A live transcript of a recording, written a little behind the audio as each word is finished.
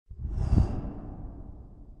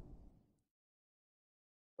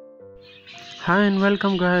Hi and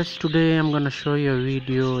welcome guys. Today I'm gonna show you a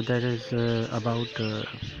video that is about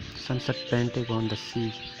sunset painting on the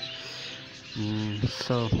sea.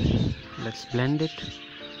 So let's blend it.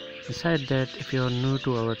 Beside that, if you are new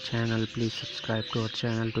to our channel, please subscribe to our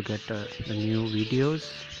channel to get the new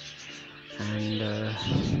videos, and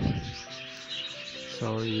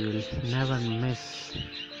so you will never miss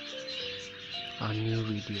our new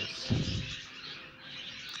videos.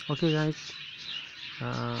 Okay guys,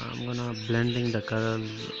 I'm gonna blending the colors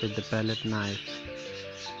with the palette knife.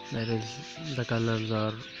 That is, the colors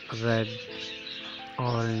are red,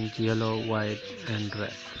 orange, yellow, white and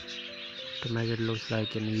red to make it look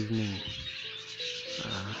like an evening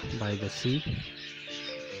by the sea.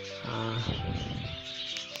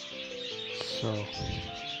 So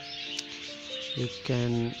you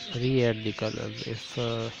can re-add the colors if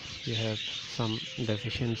you have some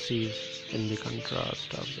deficiencies in the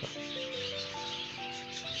contrast of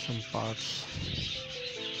some parts.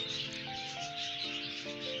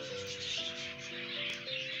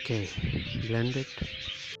 Okay, blend it.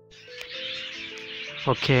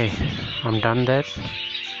 Okay, I'm done that.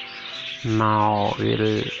 Now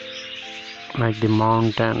we'll make the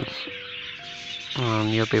mountains.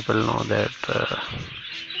 You people know that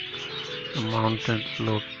the mountains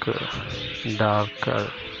look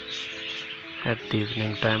darker at the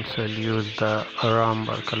evening time, so I'll use the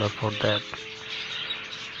amber color for that.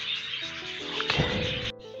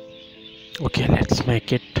 Okay, let's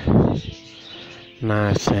make it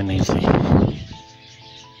nice and easy.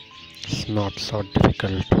 It's not so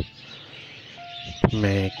difficult to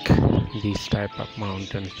make these type of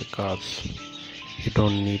mountains because you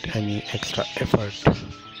don't need any extra effort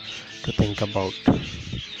to think about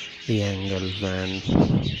the angles and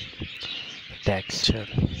texture,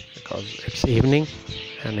 because it's evening,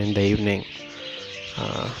 and in the evening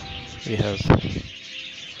we have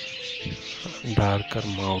darker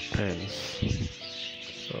mountains,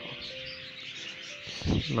 so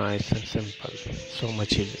nice and simple, so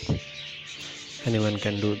much easy. Anyone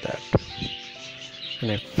can do that.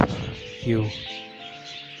 And if you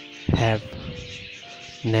have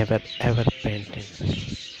never ever painted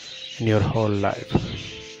in your whole life,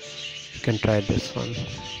 you can try this one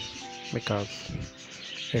because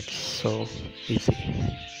it's so easy.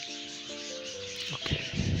 Okay,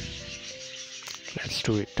 let's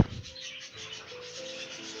do it.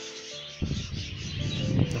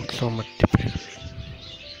 Not so much difficult.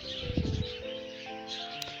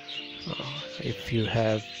 If you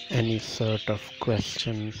have any sort of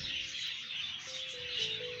question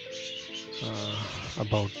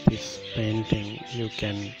about this painting, you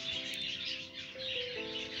can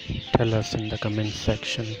tell us in the comment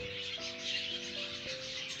section.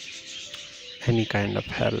 Any kind of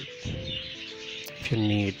help if you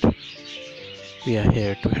need, we are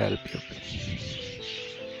here to help you.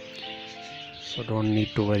 So don't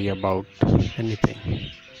need to worry about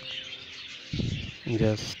anything.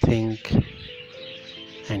 Just think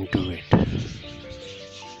and do it,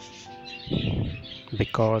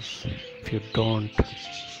 because if you don't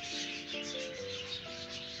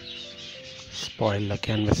spoil the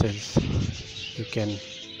canvases, you can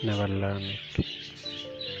never learn it.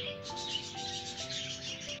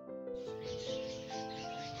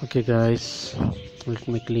 Okay guys, let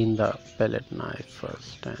me clean the palette knife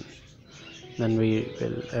first, and then we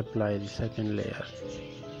will apply the second layer,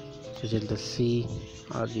 which is the sea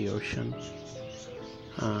or the ocean.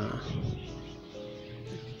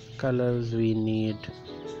 Colors we need,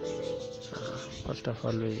 first of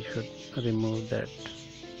all we should remove that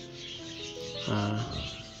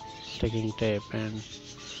sticking tape, and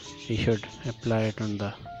we should apply it on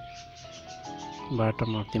the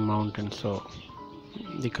bottom of the mountain so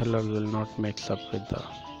the color will not mix up with the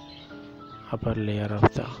upper layer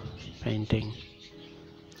of the painting.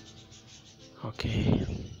 Okay,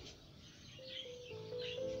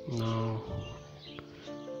 now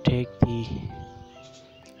take the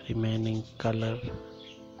remaining color,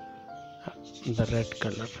 the red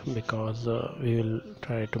color, because we will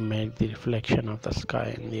try to make the reflection of the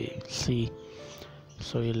sky in the sea,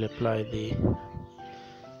 so we'll apply the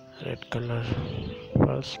red color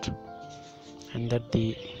first, and then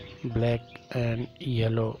the black and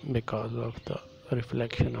yellow because of the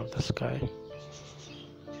reflection of the sky.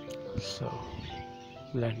 So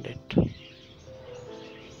blend it.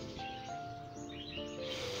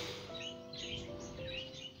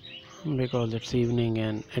 Because it's evening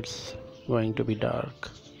and it's going to be dark,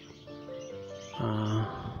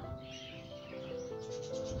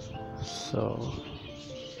 so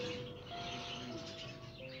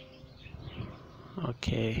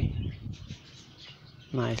okay,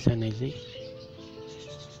 nice and easy.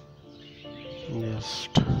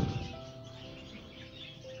 just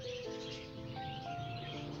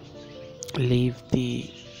leave the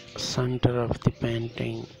center of the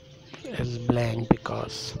painting as blank,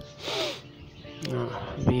 because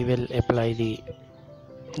we will apply the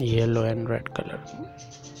yellow and red color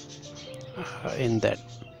in that,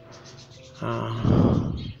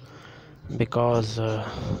 because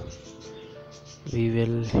we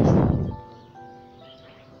will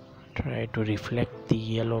try to reflect the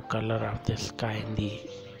yellow color of the sky in the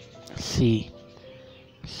sea,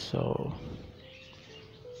 so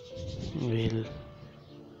we'll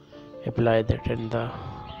apply that in the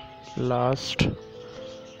last.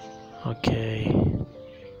 Okay,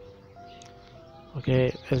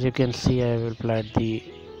 as you can see, I have applied the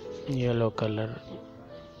yellow color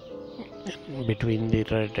between the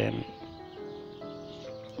red and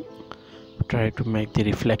try to make the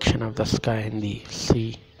reflection of the sky in the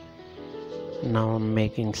sea. Now I'm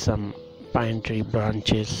making some pine tree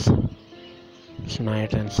branches. It's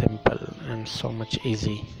nice and simple and so much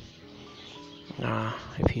easy.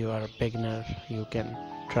 If you are a beginner, you can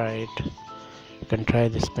try it. You can try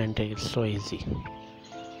this painting, it's so easy.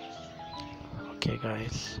 Okay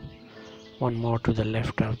guys, one more to the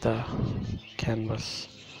left of the canvas.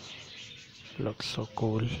 Looks so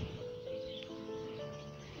cool.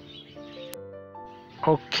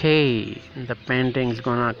 Okay, the painting is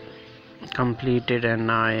gonna completed,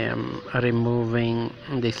 and I am removing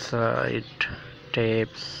the side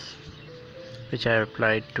tapes which I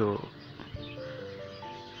applied to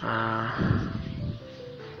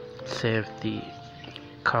save the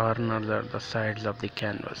corners or the sides of the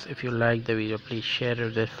canvas. If you like the video, please share it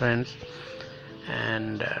with your friends,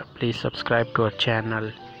 and please subscribe to our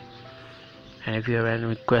channel, and if you have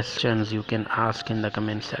any questions you can ask in the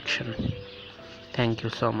comment section. Thank you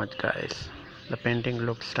so much guys. The painting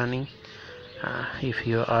looks stunning. If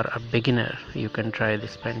you are a beginner, you can try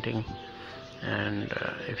this painting, and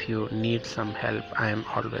if you need some help, I am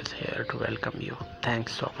always here to welcome you.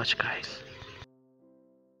 Thanks so much guys.